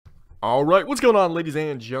Alright, what's going on, ladies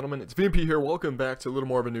and gentlemen? It's VMP here. Welcome back to a little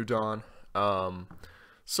more of a new dawn.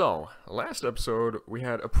 So, last episode, we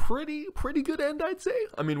had a pretty good end, I'd say.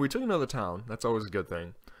 I mean, we took another town. That's always a good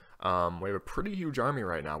thing. We have a pretty huge army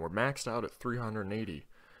right now. We're maxed out at 380.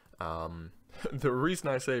 The reason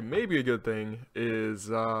I say maybe a good thing is,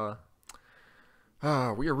 we are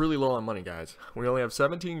really low on money, guys. We only have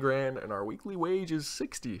 17 grand, and our weekly wage is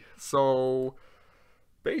 60. So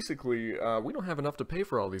basically, we don't have enough to pay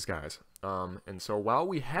for all these guys. And so while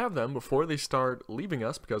we have them, before they start leaving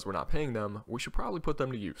us because we're not paying them, we should probably put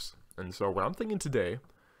them to use. And so what I'm thinking today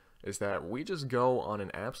is that we just go on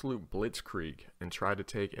an absolute blitzkrieg and try to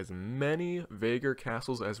take as many Vaegir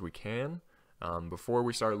castles as we can before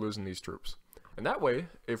we start losing these troops. And that way,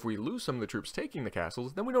 if we lose some of the troops taking the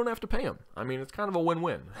castles, then we don't have to pay them. I mean, it's kind of a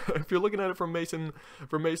win-win. If you're looking at it from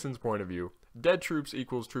Mason's point of view, dead troops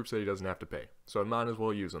equals troops that he doesn't have to pay. So I might as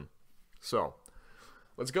well use them. So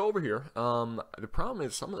let's go over here. The problem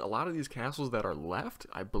is a lot of these castles that are left,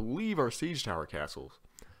 I believe, are siege tower castles.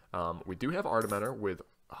 We do have Artimeter with,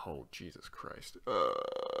 oh Jesus Christ,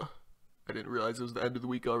 I didn't realize it was the end of the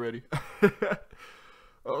week already.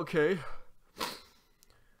 Okay.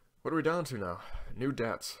 What are we down to now? New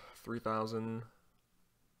debts, 3,000.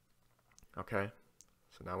 Okay,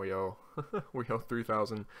 so now we owe we owe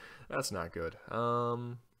 3,000. That's not good.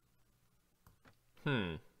 Yeah.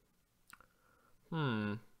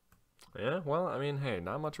 Well, I mean, hey,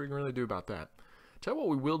 not much we can really do about that. Tell you what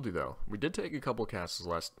we will do though. We did take a couple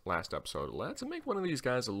castles last episode. Let's make one of these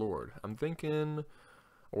guys a lord. I'm thinking,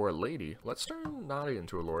 or a lady. Let's turn Nadia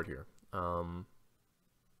into a lord here.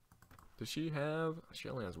 Does she have... She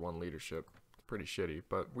only has one leadership. It's pretty shitty.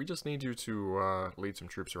 But we just need you to lead some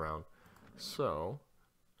troops around. So,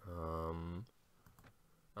 I'm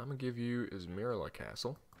going to give you Izmirla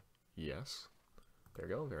Castle. Yes. There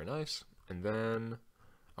you go. Very nice. And then...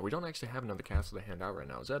 we don't actually have another castle to hand out right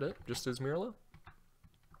now. Is that it? Just Izmirla?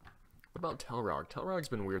 What about Telrog? Telrog's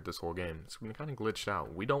been weird this whole game. It's been kind of glitched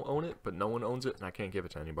out. We don't own it, but no one owns it, and I can't give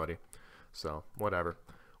it to anybody. So, whatever.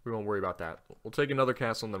 We won't worry about that. We'll take another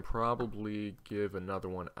castle and then probably give another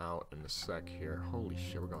one out in a sec here. Holy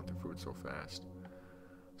shit, we're going through food so fast.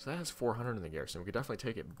 So that has 400 in the garrison. We could definitely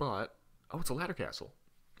take it, but... Oh, it's a ladder castle.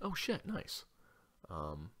 Oh shit, nice.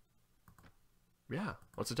 Yeah,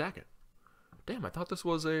 let's attack it. Damn, I thought this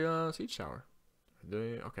was a siege tower.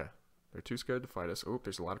 Okay, they're too scared to fight us. Oh,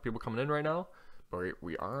 there's a lot of people coming in right now. But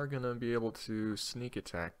we are going to be able to sneak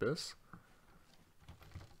attack this.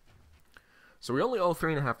 So we only owe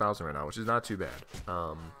 3,500 right now, which is not too bad.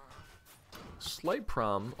 Slight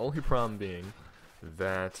problem, only problem being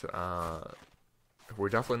that we're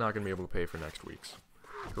definitely not going to be able to pay for next week's.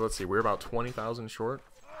 So let's see, we're about 20,000 short.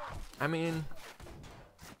 I mean,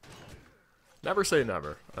 never say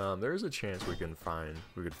never. There is a chance we could find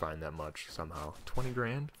that much somehow. 20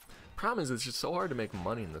 grand. Problem is, it's just so hard to make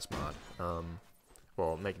money in this mod.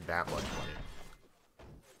 Well, make that much money.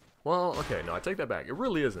 Well, okay, no, I take that back. It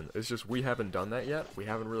really isn't. It's just we haven't done that yet. We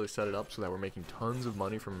haven't really set it up so that we're making tons of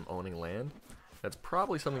money from owning land. That's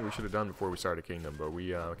probably something we should have done before we started Kingdom, but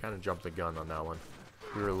we kind of jumped the gun on that one.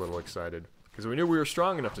 We were a little excited because we knew we were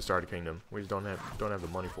strong enough to start a Kingdom. We just don't have the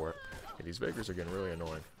money for it. Okay, these Vaegirs are getting really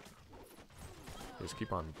annoying. They just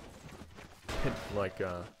keep on, like,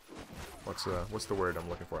 what's the word I'm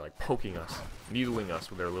looking for? Like poking us, needling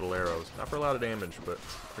us with their little arrows. Not for a lot of damage, but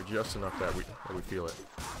for just enough that we feel it.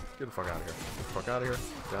 Get the fuck out of here. Get the fuck out of here.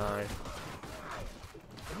 Die.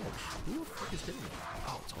 Ouch. Who the fuck is hitting me?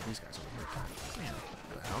 Oh, it's all these guys over here. God damn.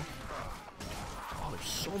 What the hell? Oh, there's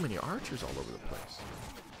so many archers all over the place.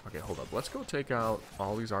 Okay, hold up. Let's go take out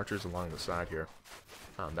all these archers along the side here.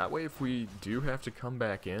 That way, if we do have to come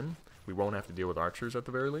back in, we won't have to deal with archers at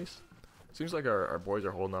the very least. Seems like our boys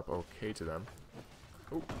are holding up okay to them.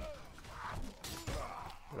 Oh.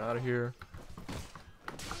 Get out of here.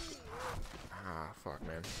 Ah, fuck,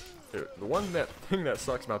 man. The thing that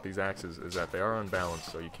sucks about these axes is that they are unbalanced,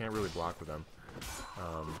 so you can't really block with them.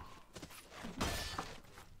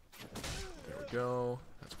 There we go.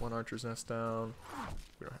 That's one archer's nest down.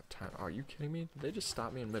 We don't have time. Oh, are you kidding me? Did they just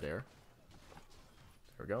stop me in midair?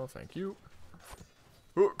 There we go. Thank you.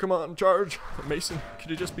 Oh, come on, charge. Mason, could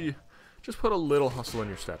you just put a little hustle in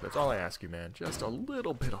your step. That's all I ask you, man. Just a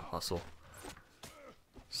little bit of hustle.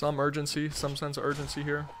 Some urgency, some sense of urgency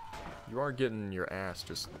here. You are getting your ass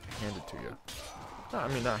just handed to you. No, I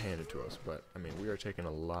mean, not handed to us, but, I mean, we are taking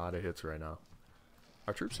a lot of hits right now.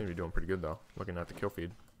 Our troops seem to be doing pretty good, though, looking at the kill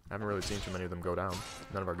feed. I haven't really seen too many of them go down.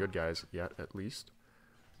 None of our good guys yet, at least.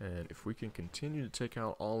 And if we can continue to take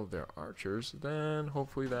out all of their archers, then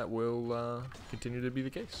hopefully that will continue to be the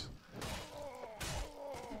case.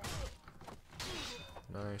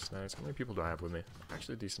 Nice, nice. How many people do I have with me?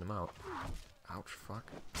 Actually, a decent amount. Ouch,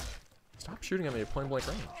 fuck. Stop shooting at me at point blank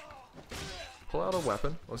range. Pull out a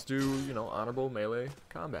weapon. Let's do, you know, honorable melee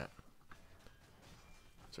combat.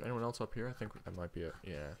 Is there anyone else up here? I think that might be it.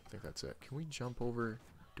 Yeah, I think that's it. Can we jump over?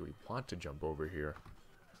 Do we want to jump over here?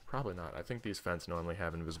 Probably not. I think these fences normally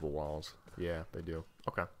have invisible walls. Yeah, they do.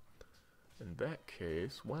 Okay. In that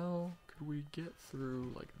case, well, could we get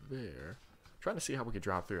through like there? Trying to see how we could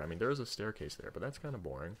drop through. I mean, there is a staircase there, but that's kind of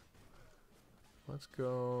boring. Let's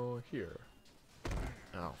go here.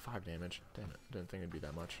 Oh, 5 damage. Damn it. Didn't think it'd be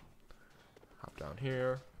that much. Hop down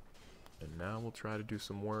here. And now we'll try to do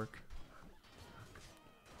some work.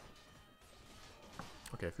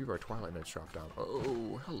 Okay, a few of our Twilight Knights dropped down.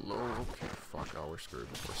 Oh, hello. Okay, fuck. Oh, we're screwed.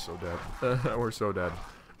 We're so dead. We're so dead.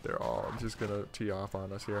 They're all just gonna tee off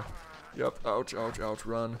on us here. Yep. Ouch, ouch, ouch.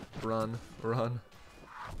 Run, run, run.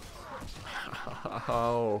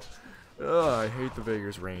 Ow. Ugh, I hate the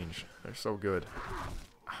Vaegirs range. They're so good.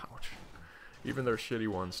 Ouch. Even their shitty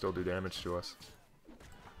ones still do damage to us.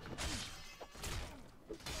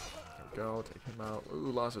 There we go. Take him out.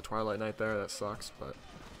 Ooh, lost a Twilight Knight there. That sucks, but...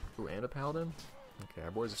 Ooh, and a Paladin? Okay,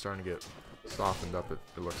 our boys are starting to get softened up, it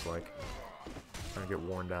looks like. Starting to get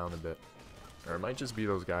worn down a bit. Or it might just be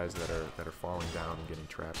those guys that are falling down and getting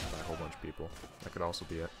trapped by a whole bunch of people. That could also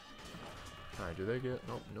be it. Alright, do they get...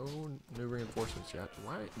 Nope, no new reinforcements yet.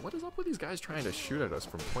 Why? What is up with these guys trying to shoot at us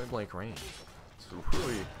from point-blank range? It's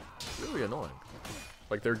really annoying.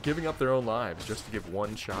 Like, they're giving up their own lives just to give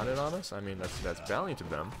one shot in on us? I mean, that's valiant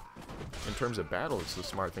of them. In terms of battle, it's the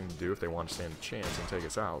smart thing to do if they want to stand a chance and take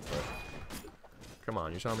us out, but... Come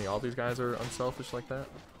on, you're telling me all these guys are unselfish like that?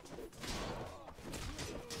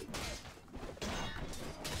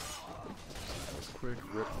 Let's quick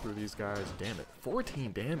rip through these guys. Damn it.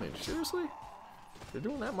 14 damage. Seriously? They're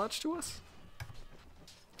doing that much to us?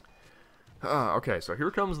 Okay, so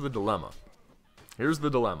here comes the dilemma. Here's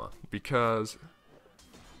the dilemma. Because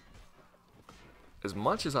as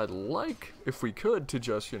much as I'd like, if we could, to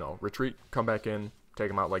just, you know, retreat, come back in, take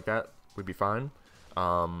them out like that, we'd be fine.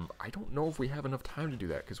 I don't know if we have enough time to do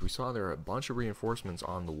that, because we saw there are a bunch of reinforcements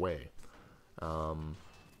on the way. Our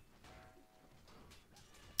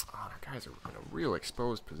guys are in a real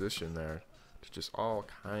exposed position there to just all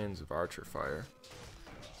kinds of archer fire.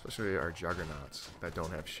 Especially our juggernauts that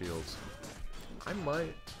don't have shields. It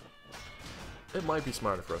might be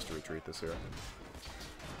smarter for us to retreat this year.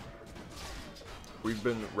 We've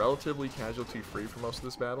been relatively casualty free for most of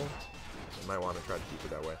this battle. So might want to try to keep it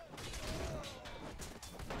that way.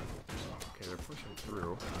 Okay, they're pushing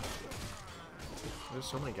through. There's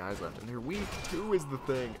so many guys left, and they're weak too is the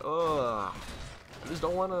thing. Ugh. I just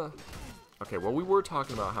don't want to... Okay, well, we were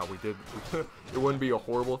talking about how we did... it wouldn't be a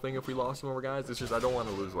horrible thing if we lost some of our guys. It's just I don't want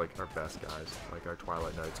to lose, like, our best guys. Like, our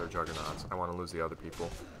Twilight Knights, our Juggernauts. I want to lose the other people.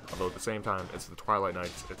 Although, at the same time, it's the Twilight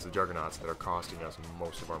Knights, it's the Juggernauts that are costing us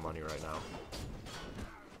most of our money right now.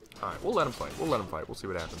 Alright, we'll let them fight. We'll let them fight. We'll see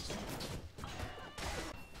what happens.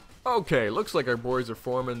 Okay, looks like our boys are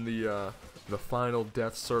forming the final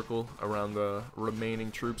death circle around the remaining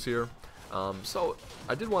troops here. So,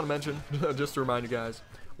 I did want to mention, just to remind you guys,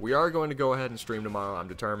 we are going to go ahead and stream tomorrow. I'm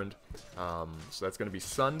determined. So that's going to be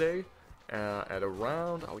Sunday at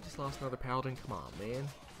around... Oh, we just lost another Paladin. Come on, man.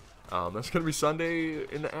 That's going to be Sunday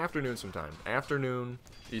in the afternoon sometime. Afternoon,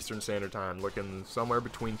 Eastern Standard Time. Looking somewhere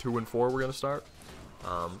between 2 and 4 we're going to start.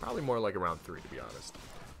 Probably more like around 3, to be honest.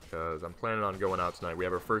 Because I'm planning on going out tonight. We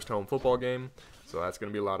have our first home football game. So that's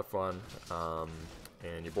going to be a lot of fun.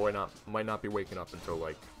 And your boy might not be waking up until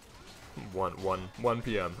like 1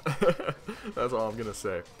 p.m. That's all I'm gonna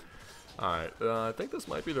say. Alright, I think this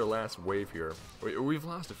might be their last wave here. We've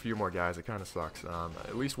lost a few more guys. It kind of sucks.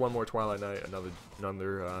 At least one more Twilight Knight,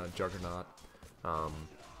 another Juggernaut.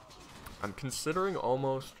 I'm considering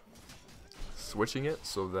almost switching it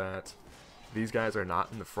so that these guys are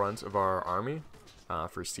not in the front of our army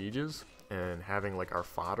for sieges, and having like our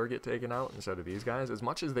fodder get taken out instead of these guys. As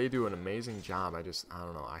much as they do an amazing job, I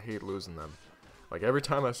don't know, I hate losing them. Like, every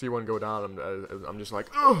time I see one go down, I'm just like,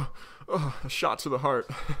 ugh, a shot to the heart.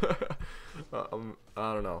 I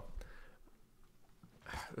don't know.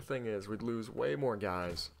 The thing is, we'd lose way more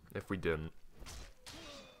guys if we didn't.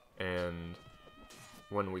 And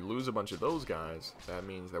when we lose a bunch of those guys, that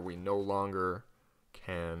means that we no longer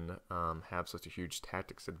can have such a huge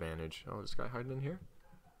tactics advantage. Oh, is this guy hiding in here?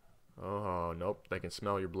 Oh, nope. They can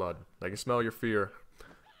smell your blood. They can smell your fear.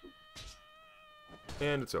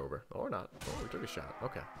 And it's over. Or not. Oh, we took a shot.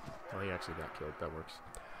 Okay. Oh, he actually got killed. That works.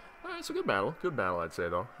 Alright, so good battle. Good battle, I'd say,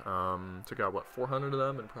 though. Took out, what, 400 of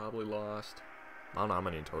them and probably lost... I don't know how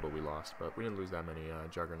many in total we lost, but we didn't lose that many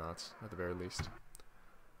Juggernauts, at the very least.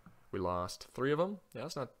 We lost 3 of them. Yeah,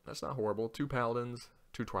 that's not horrible. 2 paladins,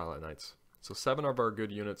 2 twilight knights. So 7 of our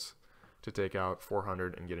good units to take out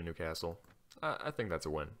 400 and get a new castle. I think that's a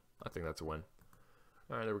win. I think that's a win.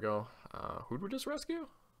 All right, there we go. Who'd we just rescue?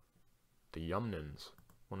 The Yumnins.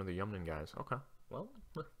 One of the Yumnin guys. Okay. Well,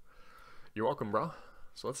 you're welcome, bro.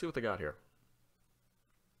 So let's see what they got here.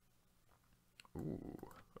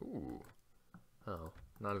 Ooh. Oh,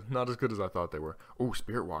 not as good as I thought they were. Ooh,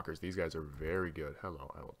 Spirit Walkers. These guys are very good.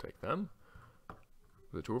 Hello, I will take them.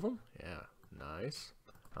 The 2 of them? Yeah, nice.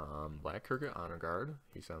 Black Kirkit Honor Guard.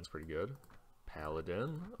 He sounds pretty good.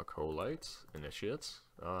 Paladin, Acolytes, Initiates.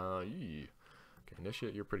 Okay,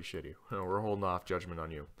 Initiate, you're pretty shitty. We're holding off Judgment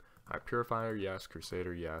on you. Alright, Purifier, yes.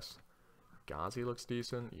 Crusader, yes. Ghazi looks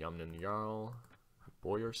decent. Yumnin Jarl.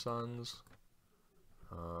 Boyar Sons.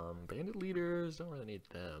 Bandit Leaders, don't really need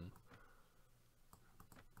them.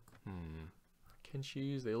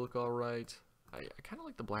 Kinshis, they look alright. I kind of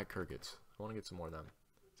like the Black Kirkits. I want to get some more of them.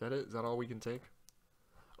 Is that it? Is that all we can take?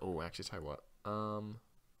 Oh, actually, tell you what. Alright,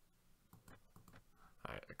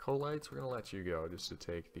 Acolytes, we're going to let you go just to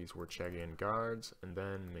take these Warchegian guards, and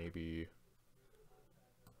then maybe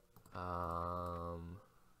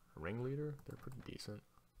Ringleader, they're pretty decent.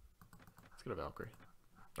 Let's get a Valkyrie.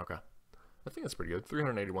 Okay. I think that's pretty good.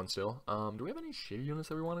 381 still. Do we have any shitty units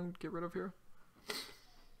that we want to get rid of here?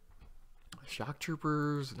 Shock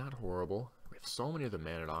Troopers, not horrible. We have so many of the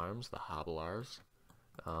Man-at-Arms, the Hobbelars.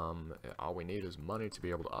 All we need is money to be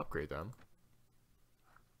able to upgrade them.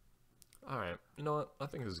 Alright, you know what? I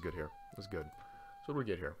think this is good here. This is good. So what do we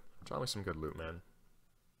get here? Tell me some good loot, man.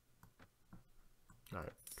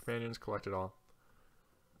 Alright, companions, collect it all.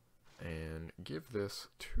 And give this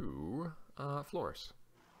to Floris.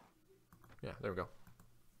 Yeah, there we go.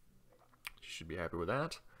 You should be happy with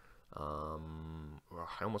that.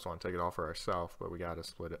 I almost want to take it all for ourselves, but we gotta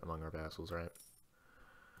split it among our vassals, right?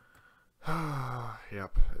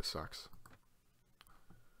 Yep, it sucks.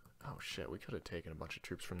 Oh shit, we could have taken a bunch of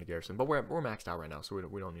troops from the garrison, but we're maxed out right now, so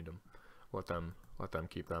we don't need them. Let them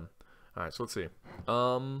keep them. All right, so let's see.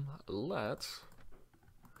 How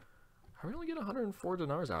are we only get 104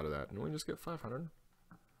 dinars out of that? And we just get 500?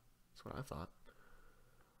 That's what I thought.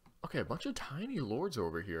 Okay, a bunch of tiny lords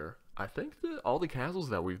over here. I think that all the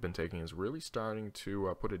castles that we've been taking is really starting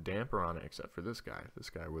to put a damper on it, except for this guy.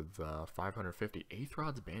 This guy with 550.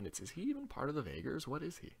 Aethrod's Bandits. Is he even part of the Vaegirs? What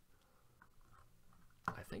is he?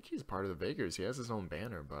 I think he's part of the Vaegirs. He has his own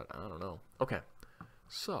banner, but I don't know. Okay,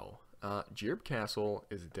 so Jirb Castle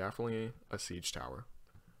is definitely a siege tower.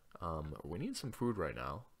 We need some food right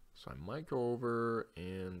now, so I might go over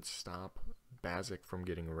and stop Bazik from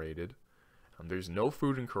getting raided. There's no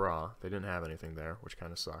food in Kara. They didn't have anything there, which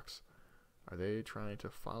kind of sucks. Are they trying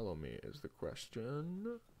to follow me is the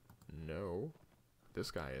question. No.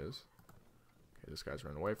 This guy is. Okay, this guy's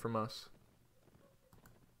running away from us.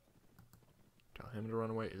 Tell him to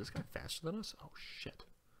run away. Is this guy faster than us? Oh, shit.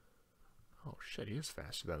 Oh, shit, he is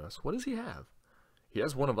faster than us. What does he have? He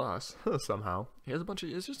has one of us, somehow. He has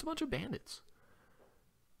it's just a bunch of bandits.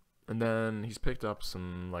 And then he's picked up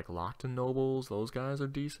some, like, Lockton nobles. Those guys are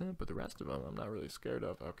decent, but the rest of them I'm not really scared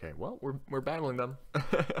of. Okay, well, we're battling them.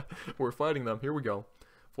 We're fighting them. Here we go.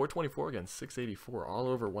 424 against 684, all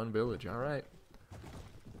over one village. All right.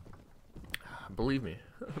 Believe me,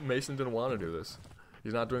 Mason didn't want to do this.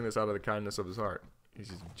 He's not doing this out of the kindness of his heart.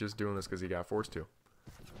 He's just doing this because he got forced to.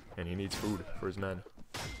 And he needs food for his men.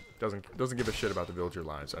 Doesn't give a shit about the villager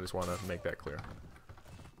lives. I just want to make that clear.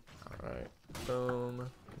 All right. Boom.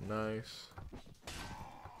 Nice.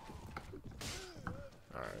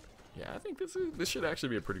 Alright. Yeah, I think this should actually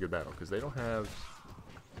be a pretty good battle, because they don't have...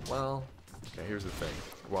 Well, okay, here's the thing.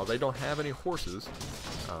 While they don't have any horses,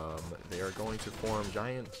 they are going to form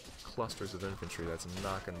giant clusters of infantry that's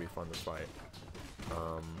not going to be fun to fight.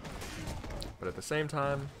 But at the same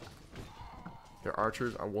time, their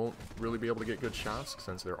archers won't really be able to get good shots,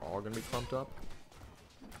 since they're all going to be clumped up.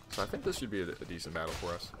 So I think this should be a decent battle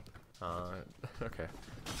for us. Okay.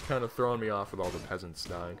 It's kind of throwing me off with all the peasants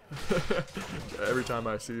dying. Every time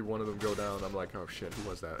I see one of them go down, I'm like, oh shit, who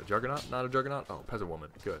was that? A juggernaut? Not a juggernaut? Oh, peasant woman.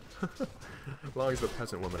 Good. As long as the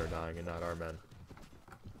peasant women are dying and not our men.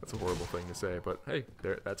 That's a horrible thing to say, but hey,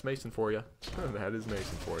 that's Mason for you. That is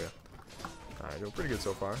Mason for you. Alright, doing pretty good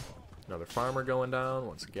so far. Another farmer going down.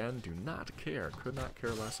 Once again, do not care. Could not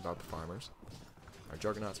care less about the farmers. Our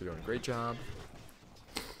juggernauts are doing a great job.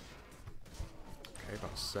 Okay,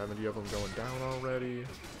 about 70 of them going down already.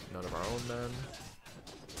 None of our own men.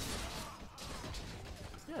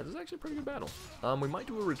 Yeah, this is actually a pretty good battle. We might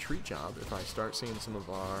do a retreat job if I start seeing some of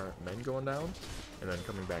our men going down and then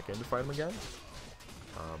coming back in to fight them again.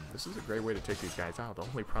 This is a great way to take these guys out. The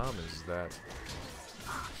only problem is that...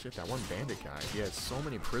 Ah, shit, that one bandit guy, he has so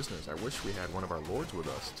many prisoners. I wish we had one of our lords with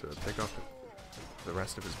us to pick up the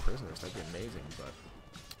rest of his prisoners. That'd be amazing, but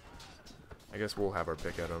I guess we'll have our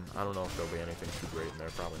pick at him. I don't know if there'll be anything too great in there,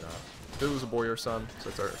 probably not. It was a boy or son, so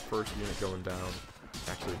it's our first unit going down,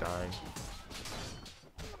 actually dying.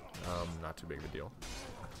 Not too big of a deal.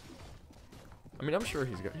 I mean, I'm sure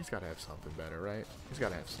he's got to have something better, right? He's got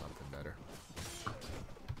to have something better.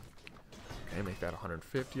 Okay, make that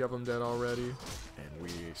 150 of them dead already, and we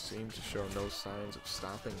seem to show no signs of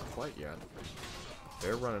stopping quite yet.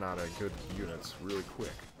 They're running out of good units really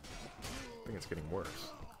quick. I think it's getting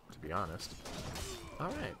worse, to be honest.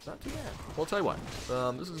 Alright, not too bad. Well, I'll tell you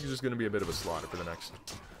what, this is just going to be a bit of a slaughter for the next,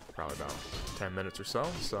 probably about 10 minutes or so.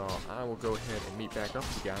 So I will go ahead and meet back up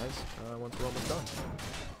with you guys once we're almost done.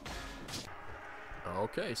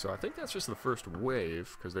 Okay, so I think that's just the first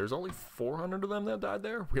wave, because there's only 400 of them that died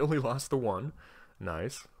there. We only lost the one.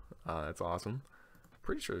 Nice. That's awesome.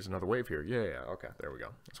 Pretty sure there's another wave here. Yeah, okay, there we go.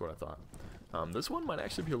 That's what I thought. This one might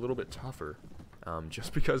actually be a little bit tougher,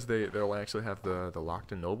 just because they'll actually have the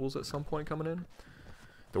locked-in nobles at some point coming in.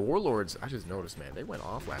 The warlords, I just noticed, man, they went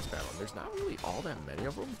off last battle, and there's not really all that many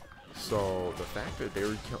of them. So the fact that they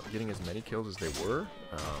were getting as many kills as they were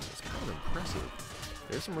is kind of impressive.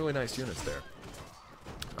 There's some really nice units there.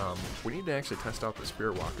 We need to actually test out the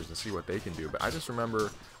Spirit Walkers and see what they can do, but I just remember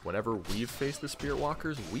whenever we've faced the Spirit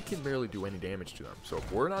Walkers, we can barely do any damage to them. So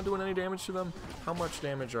if we're not doing any damage to them, how much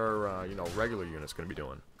damage are, you know, regular units going to be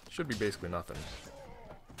doing? Should be basically nothing.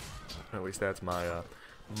 At least that's my,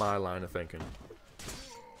 my line of thinking.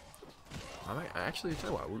 I might actually, tell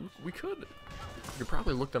you what, we could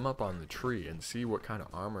probably look them up on the tree and see what kind of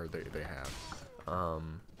armor they have.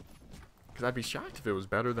 Because I'd be shocked if it was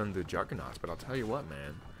better than the Juggernauts, but I'll tell you what,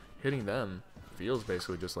 man. Hitting them feels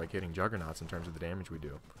basically just like hitting Juggernauts in terms of the damage we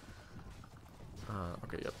do.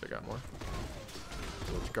 Okay, yep, they got more.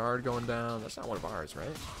 Village Guard going down. That's not one of ours,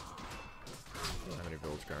 right? We don't have any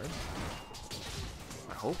Village Guards.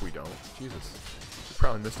 I hope we don't. Jesus. We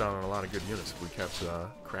probably missed out on a lot of good units if we kept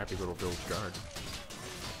crappy little Village Guards.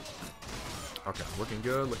 Okay, looking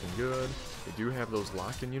good, looking good. They do have those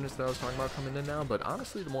locked-in units that I was talking about coming in now, but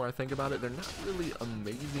honestly, the more I think about it, they're not really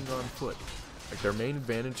amazing on foot. Like, their main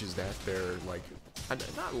advantage is that they're, like,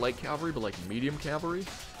 not light cavalry, but, like, medium cavalry,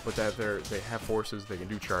 but that they have forces, they can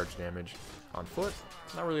do charge damage. On foot,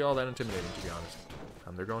 not really all that intimidating, to be honest.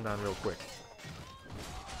 They're going down real quick.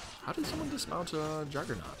 How did someone dismount a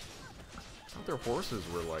Juggernaut? I thought their horses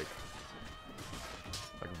were, like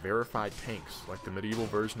verified tanks, like the medieval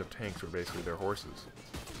version of tanks were basically their horses.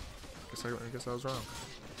 I guess I was wrong.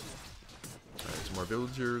 Alright, some more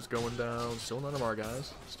villagers going down. Still none of our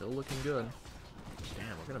guys. Still looking good.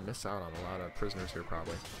 Damn, we're gonna miss out on a lot of prisoners here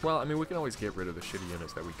probably. Well, I mean, we can always get rid of the shitty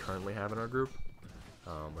units that we currently have in our group.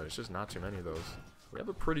 But it's just not too many of those. We have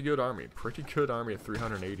a pretty good army. Pretty good army of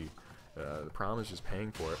 380. The problem is just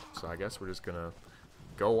paying for it. So I guess we're just gonna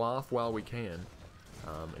go off while we can.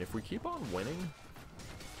 And if we keep on winning...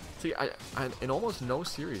 See, in almost no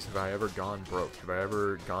series have I ever gone broke, have I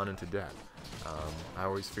ever gone into debt. I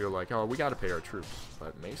always feel like, oh, we gotta pay our troops.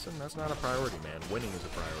 But Mason, that's not a priority, man. Winning is a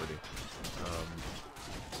priority.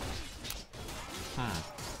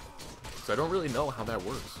 So I don't really know how that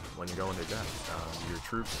works when you go into debt. Your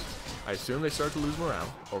troops, I assume they start to lose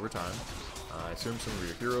morale over time. I assume some of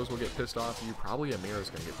your heroes will get pissed off at you. Probably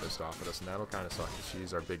Amira's gonna get pissed off at us, and that'll kind of suck because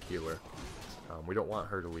she's our big healer. We don't want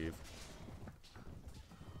her to leave.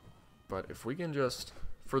 But if we can just,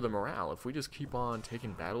 for the morale, if we just keep on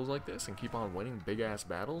taking battles like this and keep on winning big-ass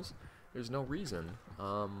battles, there's no reason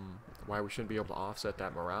why we shouldn't be able to offset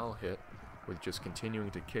that morale hit with just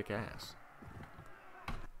continuing to kick ass.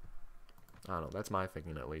 I don't know, that's my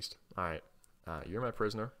thinking at least. Alright, you're my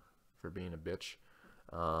prisoner for being a bitch.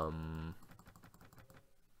 Foreign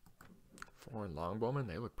longbowmen,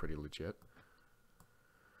 they look pretty legit.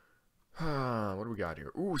 What do we got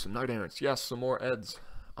here? Ooh, some knight errants. Yes, some more Eds.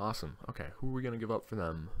 Awesome. Okay, who are we going to give up for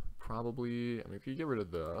them? Probably, I mean, if you get rid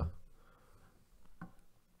of the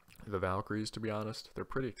Valkyries, to be honest, they're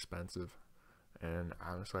pretty expensive. And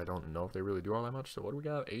honestly, I don't know if they really do all that much. So what do we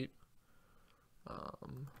got? 8?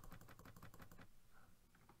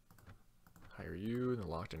 Hire you, the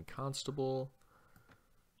locked-in constable.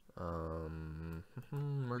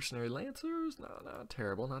 Mercenary lancers? No, not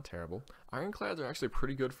terrible, not terrible. Ironclads are actually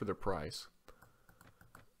pretty good for their price.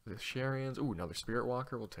 The Sharians, ooh, another Spirit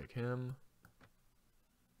Walker, we'll take him.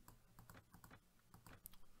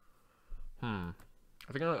 I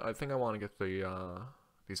think I want to get the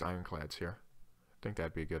these Ironclads here. I think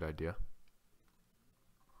that'd be a good idea.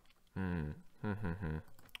 So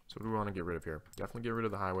what do we want to get rid of here? Definitely get rid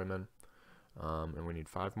of the Highwaymen. And we need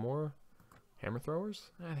 5 more. Hammer throwers?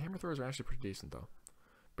 Hammer throwers are actually pretty decent, though.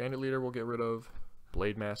 Bandit leader we'll get rid of.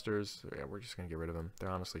 Blade masters, yeah, we're just gonna get rid of them. They're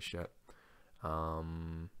honestly shit.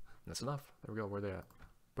 That's enough. There we go. Where they at?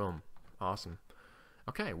 Boom. Awesome.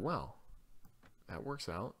 Okay, well, that works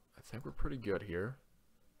out. I think we're pretty good here.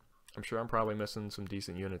 I'm sure I'm probably missing some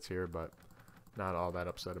decent units here, but not all that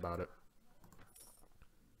upset about it.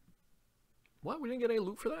 What? We didn't get any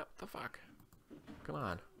loot for that? What the fuck? Come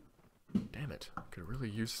on. Damn it. Could really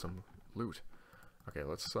use some loot. Okay,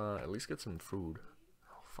 let's at least get some food.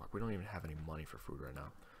 Oh, fuck. We don't even have any money for food right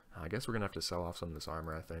now. I guess we're going to have to sell off some of this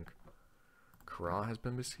armor, I think. Kara has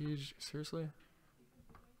been besieged? Seriously?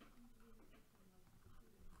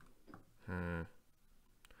 Do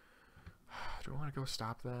I want to go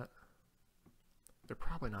stop that? They're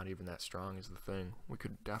probably not even that strong is the thing. We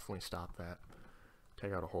could definitely stop that.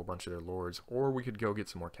 Take out a whole bunch of their lords. Or we could go get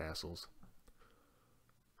some more castles.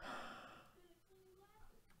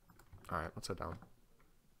 Alright, let's head down.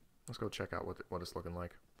 Let's go check out what it's looking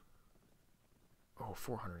like. Oh,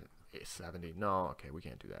 470. No, okay, we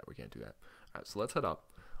can't do that. We can't do that. Alright, so let's head up.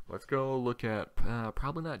 Let's go look at,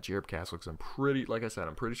 probably not Jerb Castle, because I'm pretty, like I said,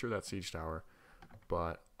 I'm pretty sure that's Siege Tower.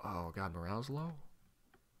 But, oh god, morale's low?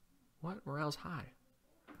 What? Morale's high.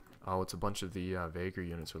 Oh, it's a bunch of the Vaegir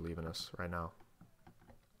units are leaving us right now.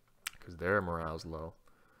 Because their morale's low.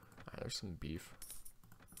 Alright, there's some beef.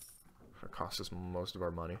 It cost us most of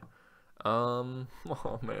our money. Oh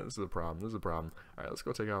man, this is a problem. This is a problem. Alright, let's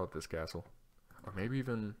go take out this castle. Or maybe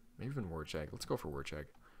even Warcheg. Let's go for Warcheg.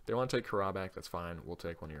 If they want to take Kara back, that's fine. We'll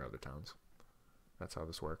take one of your other towns. That's how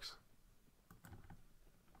this works.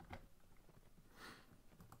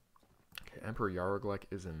 Okay, Emperor Yaroghlek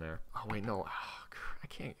is in there. Oh wait, no. Oh, I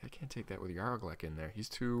can't take that with Yaroghlek in there. He's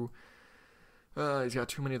too he's got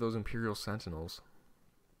too many of those Imperial Sentinels.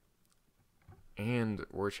 And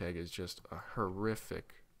Warcheg is just a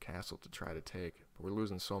horrific castle to try to take. But we're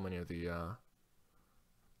losing so many of the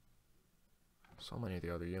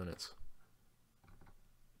other units.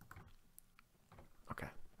 Okay.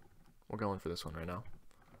 We're going for this one right now.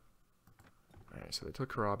 Alright, so they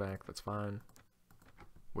took Kara back. That's fine.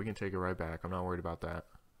 We can take it right back. I'm not worried about that.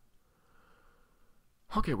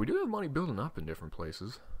 Okay, we do have money building up in different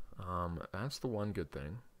places. That's the one good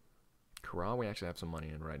thing. Kara, we actually have some money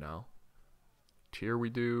in right now. Tyr we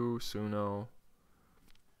do. Suno.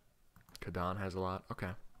 Kadan has a lot.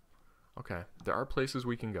 Okay. Okay. There are places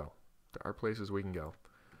we can go. There are places we can go.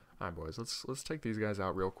 Alright, boys. Let's take these guys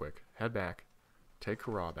out real quick. Head back. Take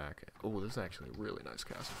Kara back. Oh, this is actually a really nice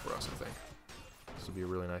castle for us, I think. This will be a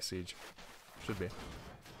really nice siege. Should be.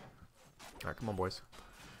 Alright, come on, boys.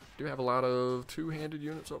 Do have a lot of two-handed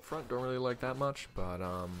units up front. Don't really like that much, but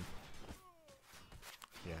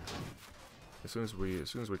yeah. As soon as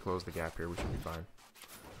we close the gap here, we should be fine.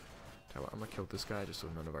 Tell you what, I'm gonna kill this guy just so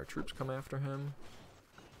none of our troops come after him,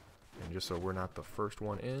 and just so we're not the first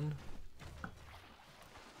one in.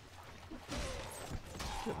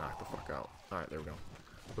 Get knocked the fuck out. Alright, there we go.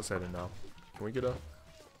 Let's head in now. Can we get a...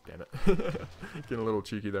 Damn it. Getting a little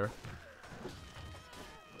cheeky there.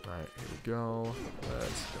 Alright, here we go.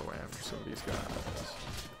 Let's go after some of these guys.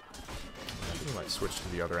 We might switch to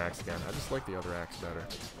the other axe again. I just like the other axe better.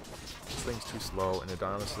 This thing's too slow, and it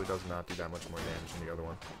honestly does not do that much more damage than the other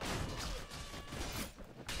one.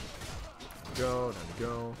 Down we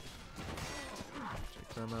go. Take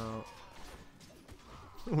them out.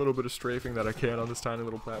 A little bit of strafing that I can on this tiny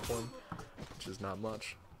little platform, which is not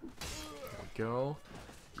much. There we go.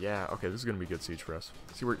 Yeah, okay, this is going to be a good siege for us.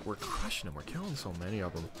 See, we're crushing them. We're killing so many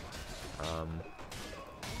of them.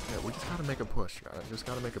 Yeah, we just got to make a push. Just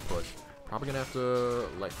got to make a push. Probably going to have to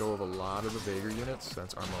let go of a lot of the Vaegir units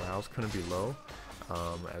since our morale's going to be low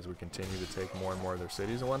as we continue to take more and more of their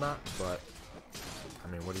cities and whatnot. But,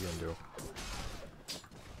 I mean, what are you going to do?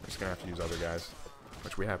 We're just going to have to use other guys,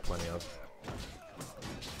 which we have plenty of.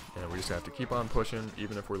 And we just have to keep on pushing,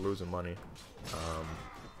 even if we're losing money.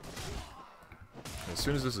 As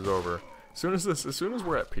soon as this is over, as soon as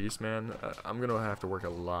we're at peace, man, I'm gonna have to work a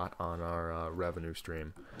lot on our revenue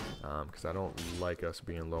stream, because I don't like us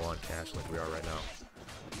being low on cash like we are right now.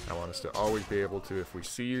 I want us to always be able to, if we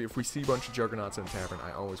see a bunch of juggernauts in the tavern,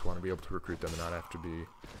 I always want to be able to recruit them and not have to be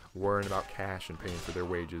worrying about cash and paying for their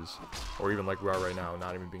wages, or even like we are right now,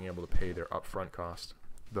 not even being able to pay their upfront cost,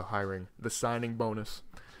 the signing bonus.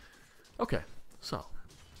 Okay, so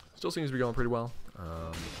still seems to be going pretty well.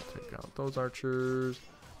 Take out those archers.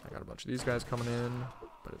 I got a bunch of these guys coming in,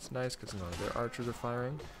 but it's nice because none of their archers are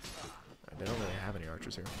firing. They don't really have any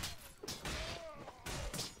archers here.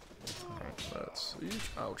 Alright, let's see.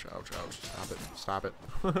 Ouch, ouch, ouch. Stop it. Stop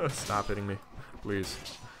it. Stop hitting me. Please.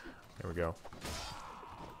 There we go.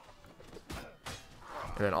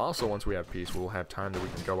 And then also, once we have peace, we'll have time that we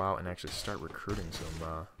can go out and actually start recruiting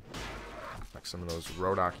some, like some of those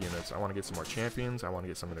Rodok units. I want to get some more champions. I want to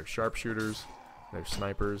get some of their sharpshooters, their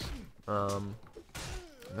snipers. And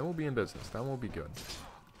then we'll be in business. Then we'll be good.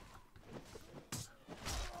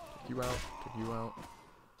 Take you out. Take you out.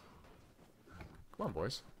 Come on,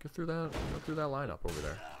 boys. Get through that. Get through that lineup over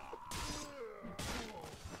there.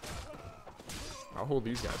 I'll hold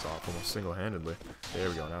these guys off almost single-handedly. There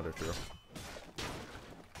we go. Now they're through.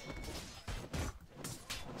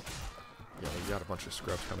 Yeah, we got a bunch of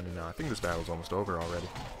scrubs coming in now. I think this battle's almost over already.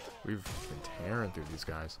 We've been tearing through these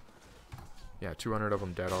guys. Yeah, 200 of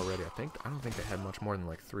them dead already. I don't think they had much more than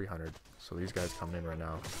like 300. So these guys coming in right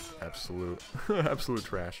now, absolute, absolute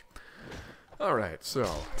trash. All right, so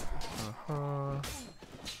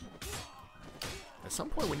at some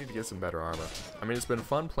point we need to get some better armor. I mean, it's been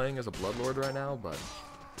fun playing as a Bloodlord right now, but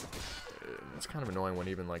it's kind of annoying when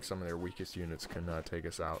even like some of their weakest units can take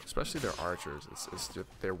us out, especially their archers. It's just,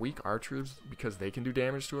 they're weak archers because they can do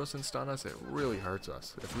damage to us and stun us. It really hurts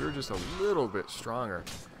us. If we were just a little bit stronger,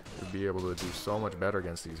 we'd be able to do so much better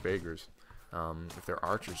against these Vaegirs. If their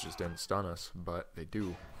archers just didn't stun us, but they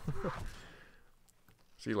do.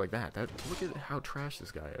 See, like that. Look at how trash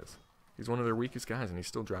this guy is. He's one of their weakest guys, and he's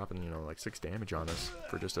still dropping, you know, like 6 damage on us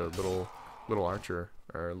for just a little archer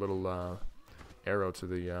or a little arrow to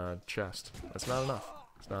the chest. That's not enough.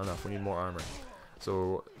 It's not enough. We need more armor.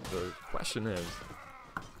 So the question is,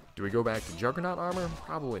 do we go back to Juggernaut armor?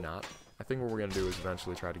 Probably not. I think what we're gonna do is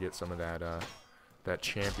eventually try to get some of that that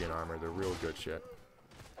champion armor, the real good shit,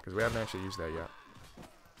 because we haven't actually used that yet.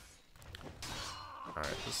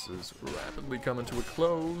 Alright, this is rapidly coming to a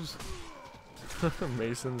close.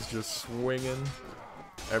 Mason's just swinging.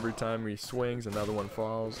 Every time he swings, another one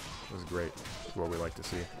falls. This is great. This is what we like to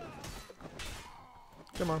see.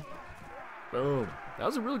 Come on. Boom. That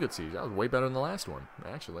was a really good siege. That was way better than the last one,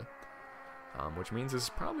 actually. Which means this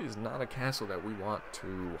probably is not a castle that we want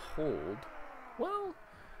to hold. Well,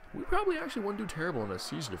 we probably actually wouldn't do terrible in a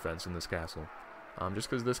siege defense in this castle. Just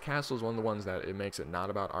because this castle is one of the ones that it makes it not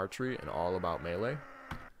about archery and all about melee.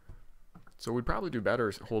 So we'd probably do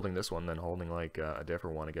better holding this one than holding like a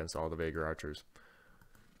different one against all the Vaegir archers.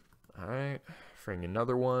 Alright, bring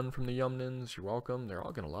another one from the Yumnins. You're welcome. They're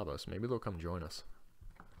all going to love us. Maybe they'll come join us.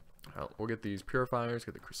 We'll get these Purifiers,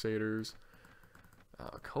 get the Crusaders.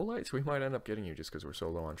 Coalites, we might end up getting you just because we're so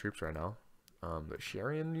low on troops right now. The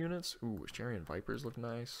Sharian units. Ooh, Sharian Vipers look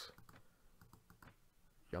nice.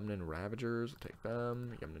 Yumnin Ravagers, we'll take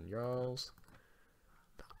them. Yumnin Jarls.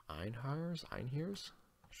 The Einhirs,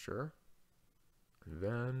 sure. And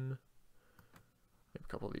then maybe a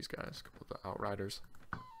couple of these guys, a couple of the Outriders.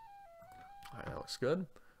 Alright, that looks good.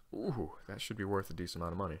 Ooh, that should be worth a decent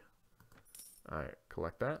amount of money. Alright,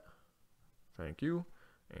 collect that. Thank you.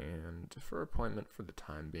 And defer appointment for the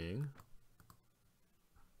time being.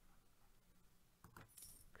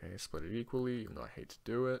 Okay, split it equally, even though I hate to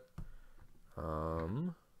do it.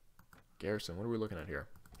 Garrison, what are we looking at here?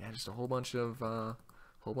 Yeah, just a whole bunch of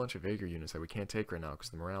Vaegir units that we can't take right now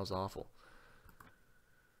because the morale's awful.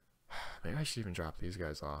 Maybe I should even drop these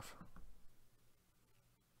guys off.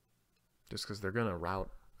 Just because they're gonna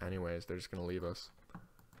rout anyways, they're just gonna leave us.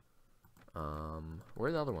 Where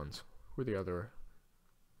are the other ones? Who are the other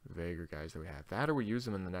Vaegir guys that we have? That or we use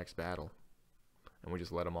them in the next battle. And we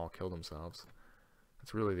just let them all kill themselves.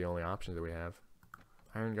 That's really the only options that we have.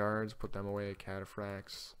 Iron Guards, put them away.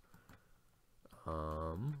 Cataphracts.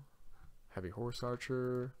 Heavy Horse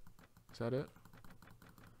Archer. Is that it?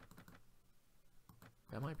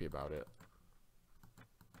 That might be about it.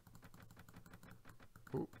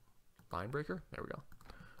 Ooh. Linebreaker? There we go.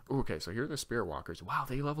 Ooh, okay, so here are the Spirit Walkers. Wow,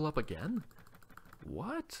 they level up again?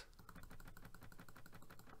 What?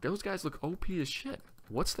 Those guys look OP as shit.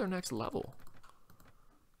 What's their next level?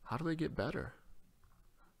 How do they get better?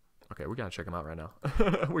 Okay, we gotta check them out right now.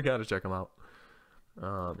 We gotta check them out.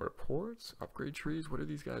 Reports? Upgrade trees? What are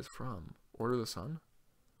these guys from? Order of the Sun?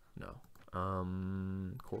 No.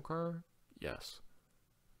 Kolkar? Yes.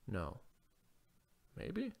 No.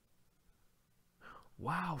 Maybe?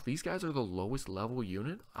 Wow, these guys are the lowest level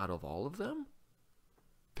unit out of all of them?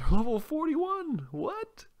 They're level 41!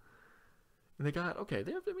 What? And they got, okay,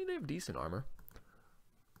 they have decent armor.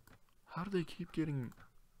 How do they keep getting...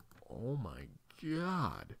 Oh my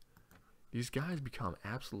god. These guys become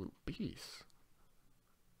absolute beasts.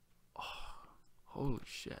 Oh, holy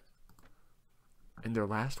shit. And their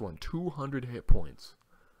last one, 200 hit points.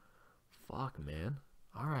 Fuck, man.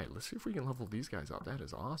 Alright, let's see if we can level these guys up. That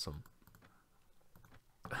is awesome.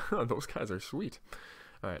 Those guys are sweet.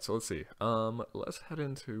 Alright, so let's see. Let's head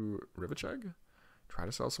into Rivacheg. Try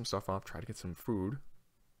to sell some stuff off. Try to get some food.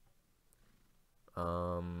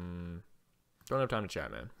 Don't have time to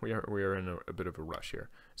chat, man. We are in a bit of a rush here.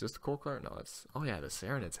 Is this the coal cart? No, that's... Oh, yeah, the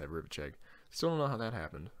Saranids had Ribbit. Still don't know how that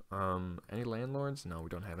happened. Any landlords? No, we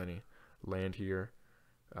don't have any land here.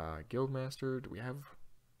 Guildmaster, do we have...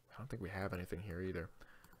 I don't think we have anything here either.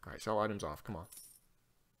 Alright, sell items off. Come on.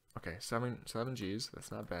 Okay, 7 Gs.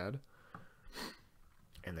 That's not bad.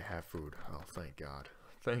 And they have food. Oh, thank God.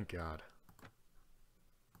 Thank God.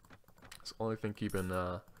 It's the only thing keeping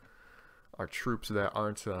our troops that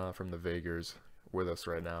aren't from the Vaegirs with us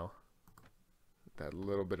right now. That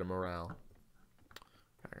little bit of morale.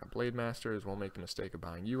 I got Blade Masters. Won't make the mistake of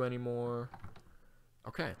buying you anymore.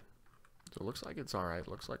 Okay. So it looks like it's alright.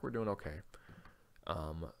 Looks like we're doing okay.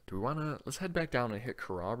 Do we want to... Let's head back down and hit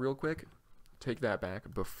Kara real quick. Take that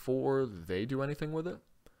back before they do anything with it.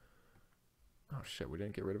 Oh shit, we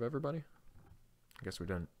didn't get rid of everybody? I guess we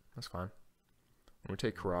didn't. That's fine. When we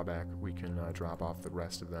take Kara back, we can drop off the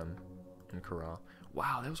rest of them in Kara.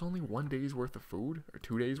 Wow, that was only 1 day's worth of food? Or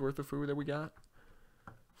 2 days worth of food that we got?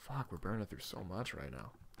 Fuck, we're burning through so much right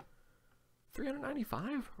now.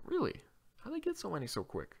 395? Really? How'd they get so many so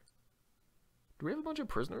quick? Do we have a bunch of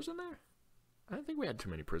prisoners in there? I didn't think we had too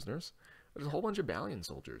many prisoners. There's a whole bunch of Balian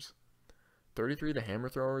soldiers. 33 of the hammer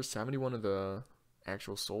throwers, 71 of the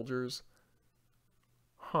actual soldiers.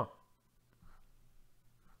 Huh.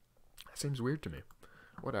 That seems weird to me.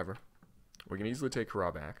 Whatever. We can easily take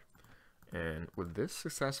Kara back. And with this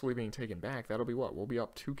successfully being taken back, that'll be what? We'll be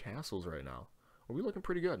up 2 castles right now. We'll be looking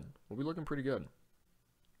pretty good. We'll be looking pretty good.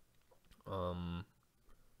 Alright.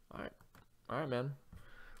 Alright, man.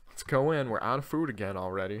 Let's go in. We're out of food again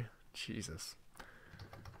already. Jesus.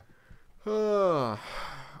 We're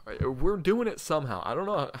doing it somehow. I don't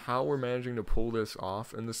know how we're managing to pull this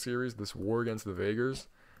off in the series, this war against the Vaegirs,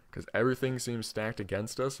 because everything seems stacked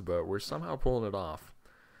against us, but we're somehow pulling it off.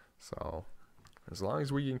 So, as long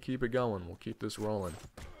as we can keep it going, we'll keep this rolling.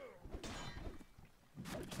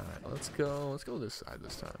 Alright, let's go this side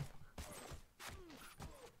this time.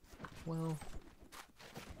 Well,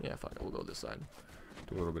 yeah, fuck it, we'll go this side.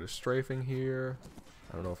 Do a little bit of strafing here.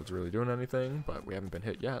 I don't know if it's really doing anything, but we haven't been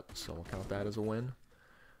hit yet, so we'll count that as a win.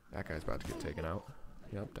 That guy's about to get taken out.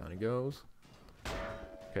 Yep, down he goes.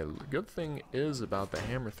 Okay, the good thing is about the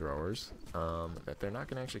hammer throwers, that they're not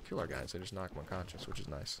going to actually kill our guys. They just knock them unconscious, which is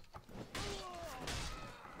nice.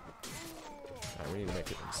 Alright, we need to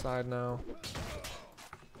make it inside now.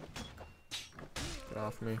 Get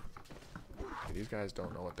off me. Okay, these guys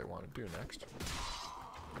don't know what they want to do next.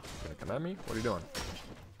 Gonna come at me? What are you doing?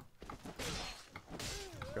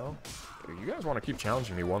 Let's go. You guys want to keep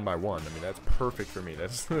challenging me one by one. I mean, that's perfect for me.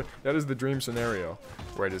 That is the dream scenario,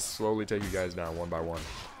 where I just slowly take you guys down one by one.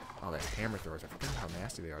 Oh, that hammer throwers. I forgot how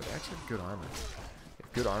nasty they are. They actually have good armor. They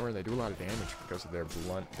have good armor, and they do a lot of damage because of their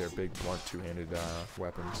big blunt two-handed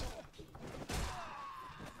weapons.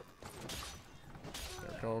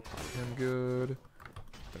 There we go. Caught him good.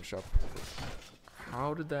 Finish up.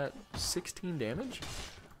 How did that 16 damage?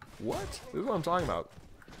 What? This is what I'm talking about.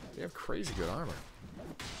 They have crazy good armor.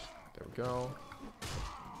 There we go.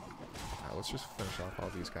 Alright, let's just finish off all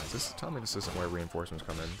these guys. Tell me this isn't where reinforcements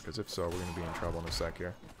come in, because if so, we're going to be in trouble in a sec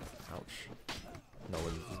here. Ouch. No,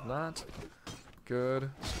 it is not. Good.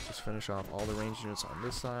 So just finish off all the ranged units on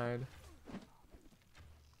this side.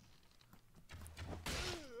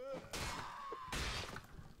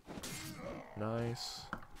 Nice.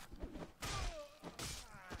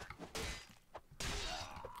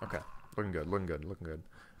 Okay. Looking good, looking good, looking good.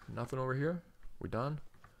 Nothing over here? We done?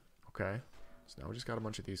 Okay. So now we just got a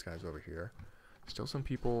bunch of these guys over here. Still some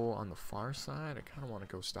people on the far side. I kind of want to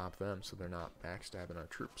go stop them so they're not backstabbing our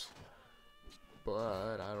troops.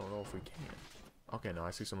 But I don't know if we can. Okay, no,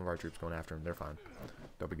 I see some of our troops going after them. They're fine.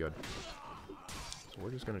 They'll be good. So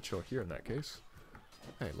we're just going to chill here in that case.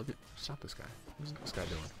 Hey, look at... Stop this guy. What's this guy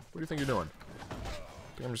doing? What do you think you're doing?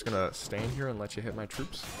 Think I'm just going to stand here and let you hit my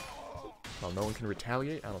troops? Well, no one can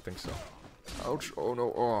retaliate? I don't think so. Ouch. Oh,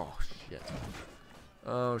 no. Oh, shit.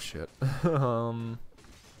 Oh, shit. Oh,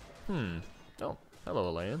 hello,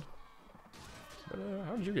 Elaine. But,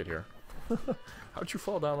 how did you get here? How'd you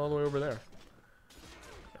fall down all the way over there?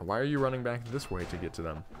 And why are you running back this way to get to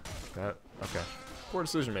them? Okay. Poor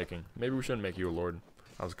decision making. Maybe we shouldn't make you a lord.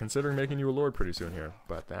 I was considering making you a lord pretty soon here,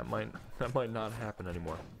 but that might not happen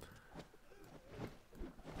anymore.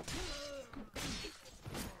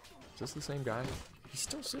 Is this the same guy? He's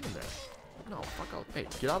still sitting there. No, fuck off. Hey,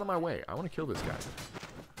 get out of my way. I want to kill this guy.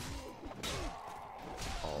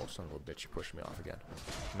 Oh, son of a bitch, you pushed me off again.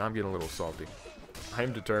 Now I'm getting a little salty.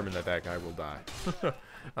 I'm determined that that guy will die.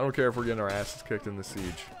 I don't care if we're getting our asses kicked in the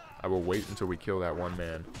siege. I will wait until we kill that one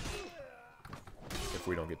man. If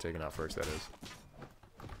we don't get taken out first, that is.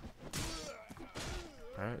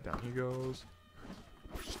 Alright, down he goes.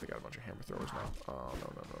 They got a bunch of hammer throwers now. Oh,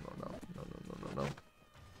 no, no, no, no, no. No, no, no, no, no.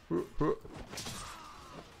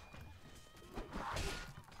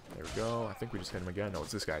 There we go. I think we just hit him again. No,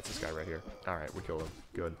 it's this guy. It's this guy right here. Alright, we killed him.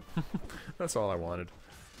 Good. That's all I wanted.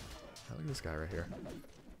 Look at this guy right here.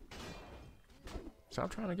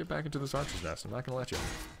 Stop trying to get back into this archer's nest. I'm not going to let you.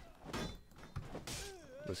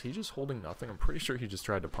 Was he just holding nothing? I'm pretty sure he just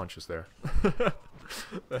tried to punch us there.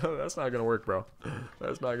 That's not going to work, bro.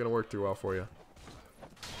 That's not going to work too well for you.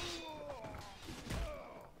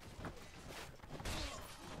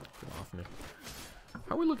 Get off me.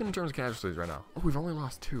 How are we looking in terms of casualties right now? Oh, we've only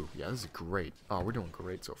lost 2. Yeah, this is great. Oh, we're doing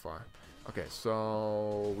great so far. Okay,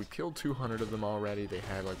 so we killed 200 of them already. They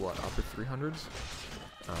had, like, what, upper 300s?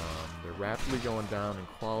 They're rapidly going down in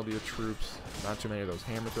quality of troops. Not too many of those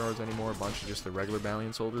hammer throwers anymore. A bunch of just the regular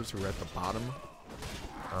Valiant soldiers who are at the bottom.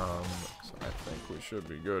 So I think we should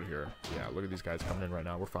be good here. Yeah, look at these guys coming in right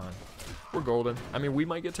now. We're fine. We're golden. I mean, we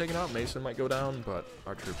might get taken out. Mason might go down, but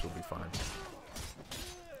our troops will be fine.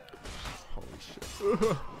 Holy shit.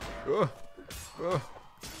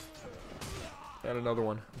 And another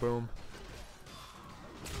one. Boom.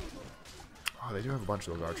 Oh, they do have a bunch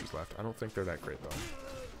of those archers left. I don't think they're that great, though.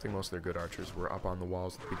 I think most of their good archers were up on the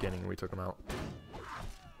walls at the beginning when we took them out.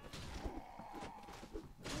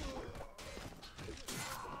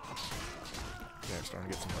 Yeah, starting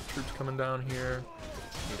to get some more troops coming down here.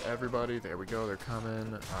 Need everybody. There we go. They're coming.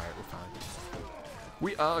 Alright, we're fine.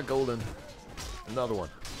 We are golden. Another one.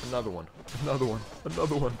 Another one. Another one.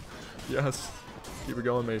 Another one. Yes. Keep it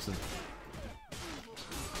going, Mason.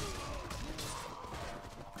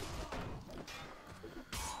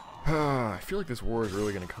 I feel like this war is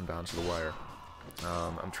really going to come down to the wire.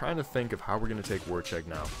 I'm trying to think of how we're going to take Warcheg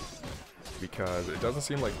now. Because it doesn't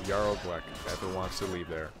seem like Yarogwek ever wants to leave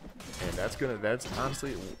there. And that's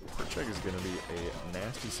honestly, Warcheg is going to be a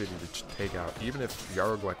nasty city to take out. Even if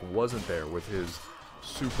Yarogwek wasn't there with his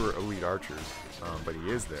super elite archers. But he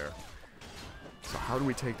is there. So how do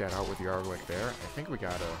we take that out with Yarogwek there? I think we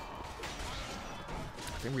gotta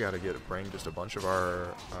bring just a bunch of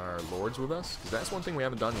our lords with us, because that's one thing we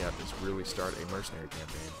haven't done yet, is really start a mercenary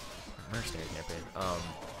campaign.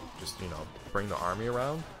 Just, you know, bring the army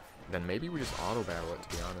around, then maybe we just auto battle it, to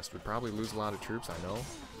be honest. We'd probably lose a lot of troops, I know,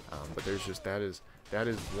 but there's just, that is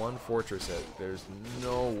one fortress that there's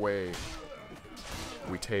no way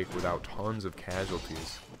we take without tons of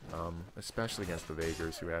casualties, especially against the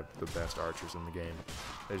Vaegirs, who have the best archers in the game.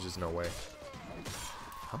 There's just no way.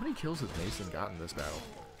 How many kills has Mason got in this battle?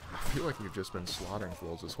 I feel like we've just been slaughtering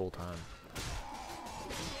fools this whole time.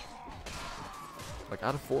 Like,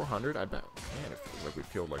 out of 400, I bet, man, it feels like we've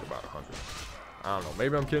killed like about 100. I don't know,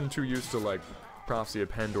 maybe I'm getting too used to like Prophecy of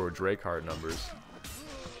Pendor Drakeheart numbers.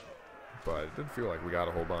 But it didn't feel like we got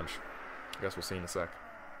a whole bunch. I guess we'll see in a sec.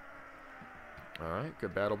 Alright,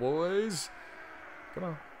 good battle, boys. Come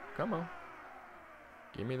on, come on.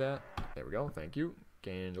 Give me that. There we go, thank you.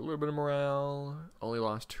 Gained a little bit of morale. Only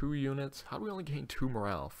lost 2 units. How do we only gain 2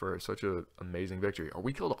 morale for such an amazing victory? Oh,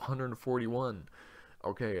 we killed 141.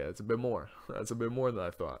 Okay, that's a bit more. That's a bit more than I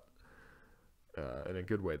thought. In a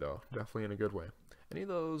good way, though. Definitely in a good way. Any of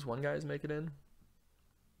those one guys make it in?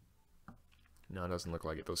 No, it doesn't look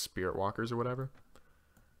like it. Those spirit walkers or whatever.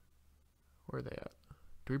 Where are they at?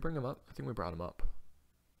 Do we bring them up? I think we brought them up.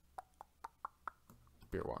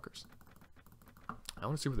 Spirit walkers. I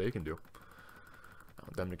want to see what they can do. I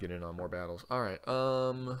want them to get in on more battles. Alright,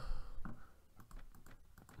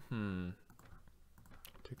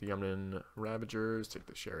 take the Yemnin Ravagers, take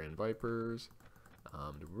the Sharian Vipers.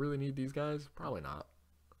 Do we really need these guys? Probably not.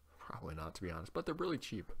 Probably not, to be honest. But they're really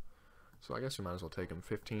cheap. So I guess we might as well take them.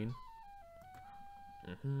 15.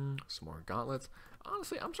 Some more gauntlets.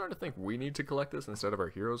 Honestly, I'm starting to think we need to collect this instead of our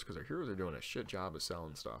heroes, because our heroes are doing a shit job of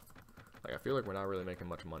selling stuff. Like, I feel like we're not really making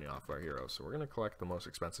much money off our heroes, so we're going to collect the most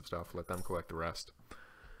expensive stuff, let them collect the rest.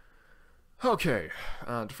 Okay,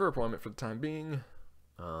 defer appointment for the time being.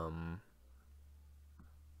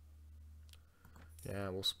 Yeah,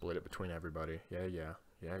 we'll split it between everybody. Yeah.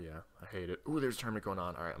 I hate it. Ooh, there's a tournament going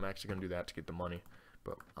on. Alright, I'm actually going to do that to get the money,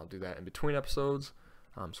 but I'll do that in between episodes.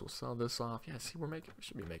 So we'll sell this off. Yeah, see, we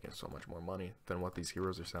should be making so much more money than what these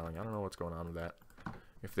heroes are selling. I don't know what's going on with that.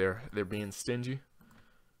 If they're being stingy.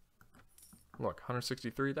 Look,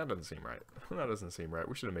 163, that doesn't seem right. That doesn't seem right.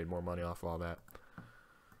 We should have made more money off of all that.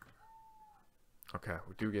 Okay,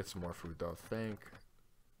 we do get some more food though. Thank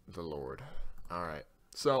the Lord. Alright,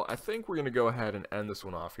 so I think we're going to go ahead and end this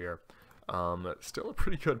one off here. Still a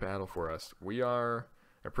pretty good battle for us. We are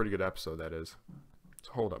a pretty good episode, that is.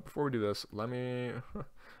 So hold up, before we do this, let me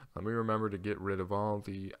remember to get rid of all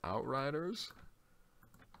the Outriders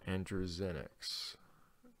and Drazenics.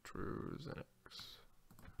 Trues and X.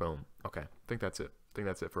 Boom. Okay, I think that's it. I think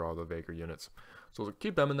that's it for all the Vaegir units. So we'll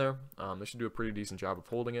keep them in there. They should do a pretty decent job of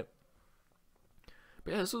holding it.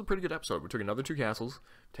 But yeah, this was a pretty good episode. We took another 2 castles,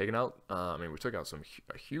 taken out, we took out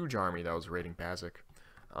a huge army that was raiding Bazik.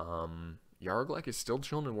 Yarglek is still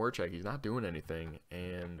chilling in Warcheck. He's not doing anything,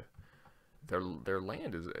 and their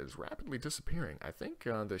land is rapidly disappearing. I think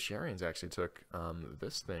the Sharians actually took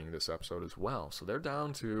this episode as well. So they're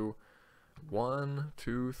down to 1,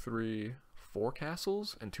 2, 3, 4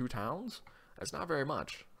 castles and 2 towns. That's not very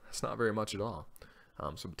much. That's not very much at all.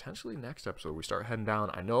 So potentially next episode we start heading down.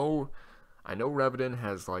 I know Revedin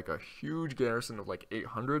has like a huge garrison of like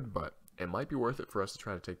 800, but it might be worth it for us to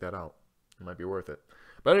try to take that out. It might be worth it.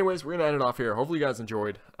 But anyways, we're going to end it off here. Hopefully you guys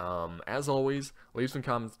enjoyed. As always, leave some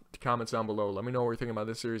comments down below. Let me know what you're thinking about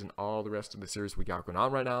this series and all the rest of the series we got going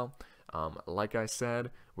on right now. Like I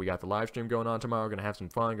said, we got the live stream going on tomorrow. We're going to have some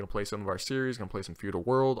fun. Going to play some of our series. Going to play some Feudal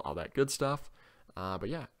World, all that good stuff. But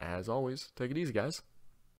yeah, as always, take it easy, guys.